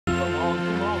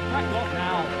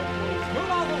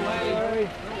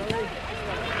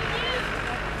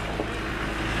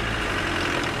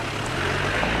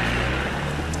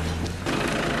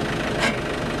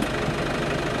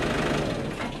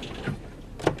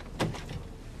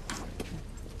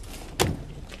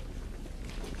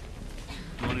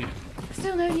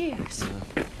Cheers.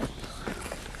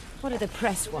 What do the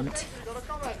press want?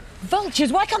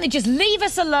 Vultures, why can't they just leave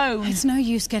us alone? It's no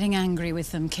use getting angry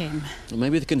with them, Kim. Well,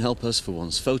 maybe they can help us for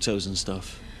once. Photos and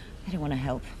stuff. They don't want to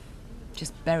help.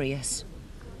 Just bury us.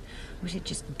 We should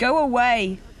just go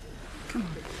away. Come on,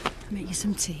 I'll make you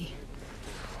some tea.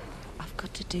 I've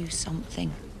got to do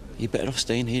something. You're better off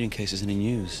staying here in case there's any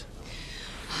news.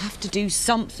 I have to do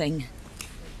something.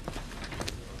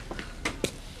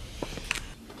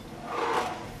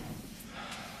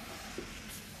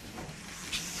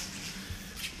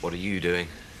 What are you doing?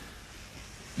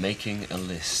 Making a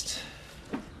list.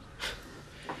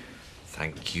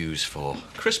 Thank yous for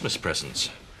Christmas presents.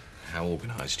 How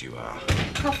organised you are.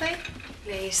 Coffee,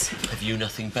 please. Have you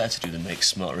nothing better to do than make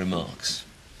smart remarks?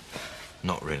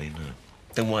 Not really, no.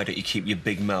 Then why don't you keep your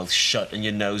big mouth shut and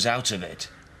your nose out of it?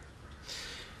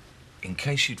 In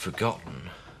case you'd forgotten,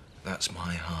 that's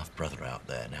my half-brother out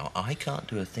there. Now, I can't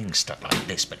do a thing stuck like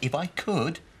this, but if I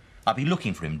could, I'd be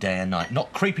looking for him day and night,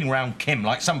 not creeping round Kim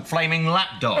like some flaming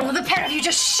lapdog. Oh, the pair of you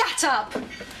just shut up!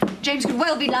 James could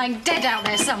well be lying dead out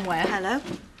there somewhere. Hello?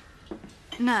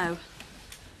 No.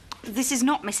 This is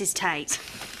not Mrs. Tate.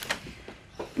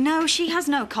 No, she has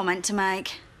no comment to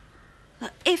make.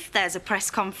 If there's a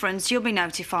press conference, you'll be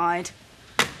notified.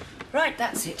 Right,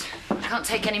 that's it. I can't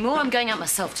take any more. I'm going out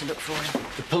myself to look for him.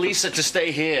 The police said to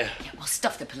stay here. Yeah, well,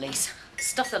 stuff the police.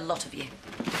 Stuff the lot of you.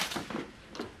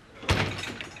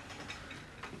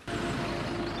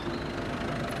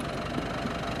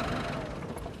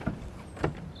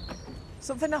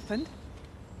 Something happened?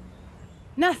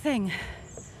 Nothing.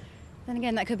 Then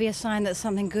again, that could be a sign that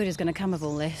something good is going to come of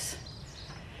all this.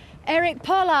 Eric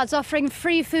Pollard's offering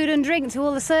free food and drink to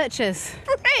all the searchers.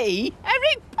 Free?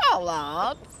 Eric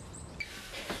Pollard?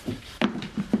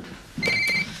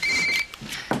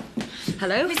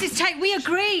 Hello? Mrs. Tate, we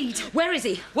agreed. Where is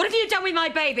he? What have you done with my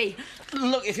baby?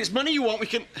 Look, if it's money you want, we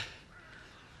can...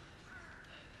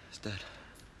 It's dead.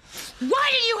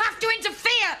 Why do you have to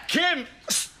interfere? Kim,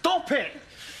 stop it!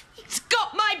 He's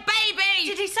got my baby!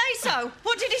 Did he say so?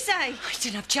 What did he say? I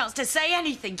didn't have a chance to say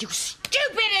anything, you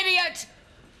stupid idiot!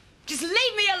 Just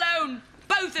leave me alone,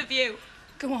 both of you.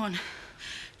 Go on,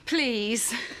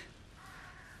 please.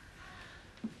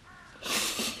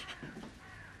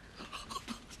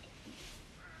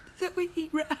 Zoe, he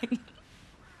rang.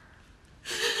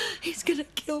 He's gonna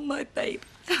kill my baby.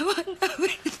 Oh, I know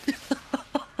it.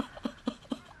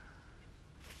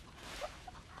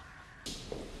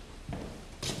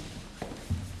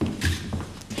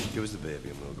 Give us the baby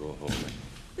and we'll go home.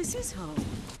 This is home.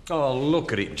 Oh,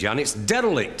 look at it, Jan. It's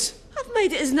derelict. I've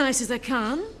made it as nice as I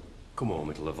can. Come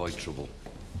home, it'll avoid trouble.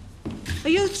 Are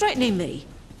you threatening me?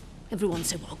 Everyone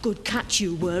said what a good catch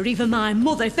you were, even my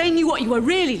mother, if they knew what you were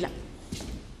really like.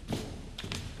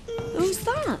 Who's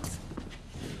that?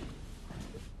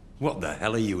 What the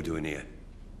hell are you doing here?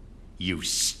 You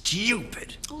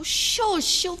stupid! Oh,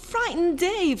 shush, you'll frighten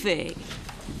Davy.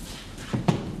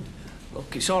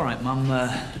 Look, it's all right, Mum.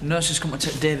 Nurse has come to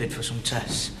take David for some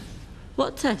tests.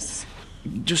 What tests?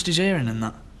 Just his hearing and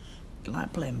that. You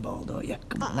like playing ball, don't you?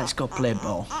 Come on, let's go play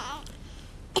ball.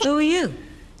 Who are you?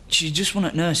 She's just one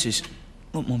at nurses.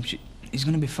 Look, Mum, he's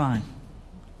going to be fine.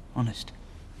 Honest.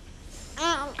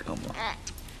 Come on.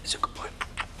 He's a good boy.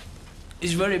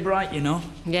 He's very bright, you know.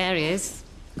 Yeah, he is.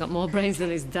 Got more brains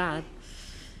than his dad.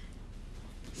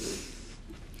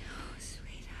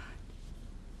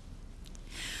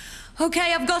 OK,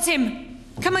 I've got him.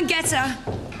 Come and get her.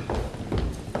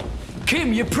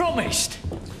 Kim, you promised.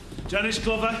 Janice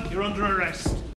Glover, you're under arrest.